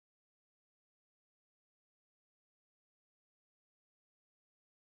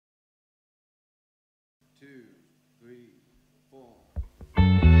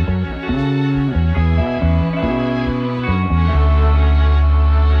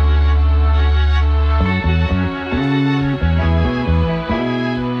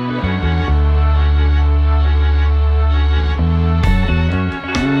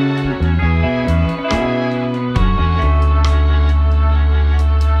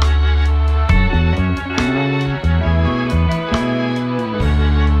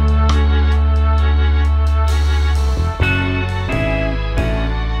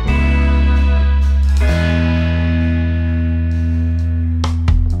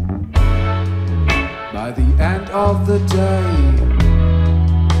end of the day,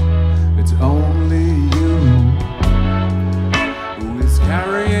 it's only you who is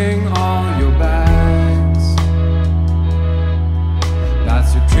carrying all your bags.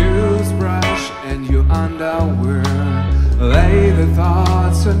 That's your toothbrush and your underwear. Lay the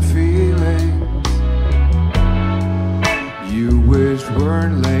thoughts and feelings you wished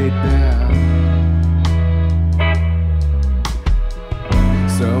weren't laid bare.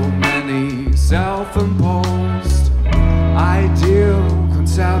 So many self-imposed ideal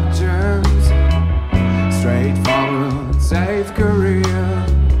conceptions, straightforward, safe career,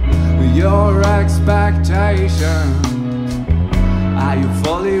 your expectations. Are you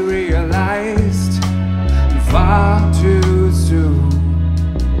fully realized? Far too soon.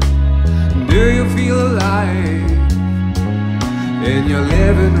 Do you feel alive in your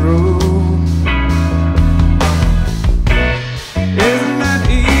living room? Isn't that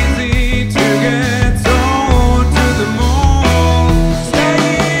easy to get sold to the moon?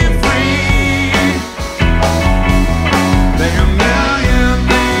 Stay free. There are a million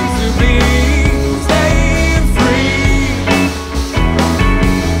things to be. Stay free.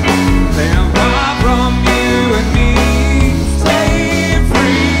 They are far from you and me. Stay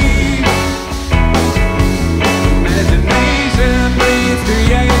free. Imagination breeds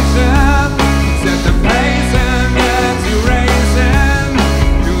creation. Set the pace and get you racing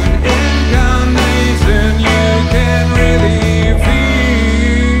to an incarnation you can really feel.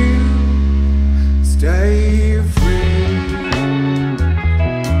 Stay free.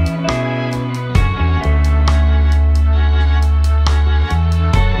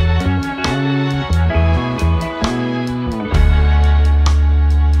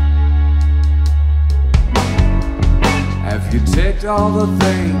 Have you ticked all the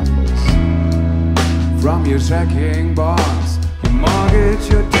things from your checking box? Your mortgage,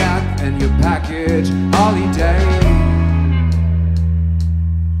 your debt, and your package holiday.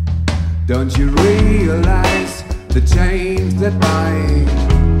 Don't you realize the change that might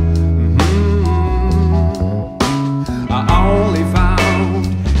are only found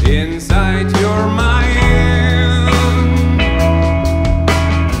inside your mind?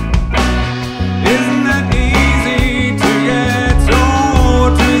 Isn't that easy to get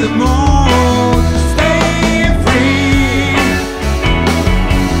sold to the moon? Stay free.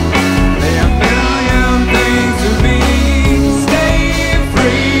 There are a million things to be. Stay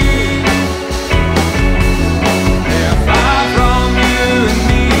free. They are far from you and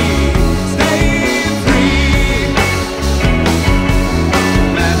me. Stay free.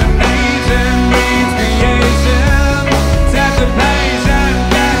 Imagination breeds creation. Set the pace and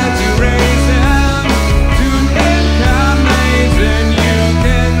get you racing to an incarnation you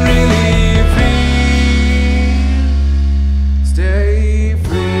can really feel. Stay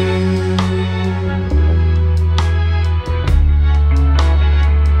free.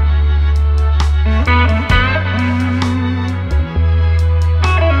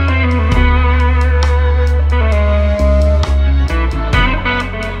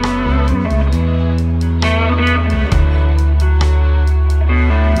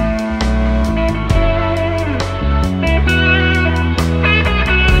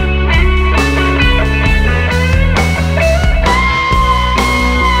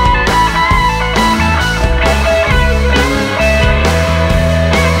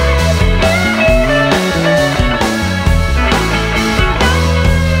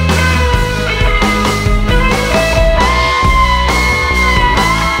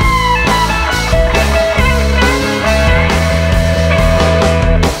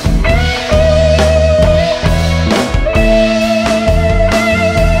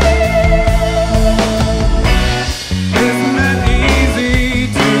 Isn't that easy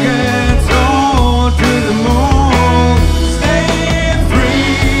to get sold to the moon? Stay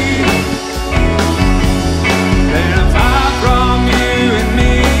free. They are far from you and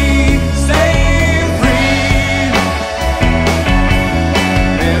me. Stay free.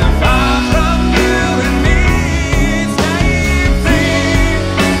 They are far from you and me. Stay free.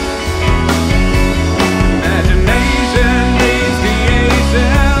 Imagination breeds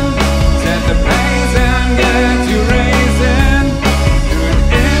creation. Set the pace and get you racing to an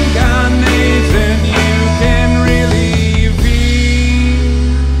incarnation you can really feel.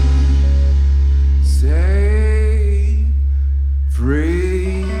 Stay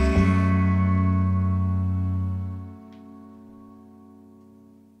free.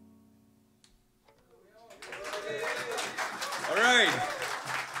 All right.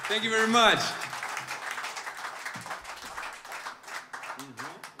 Thank you very much.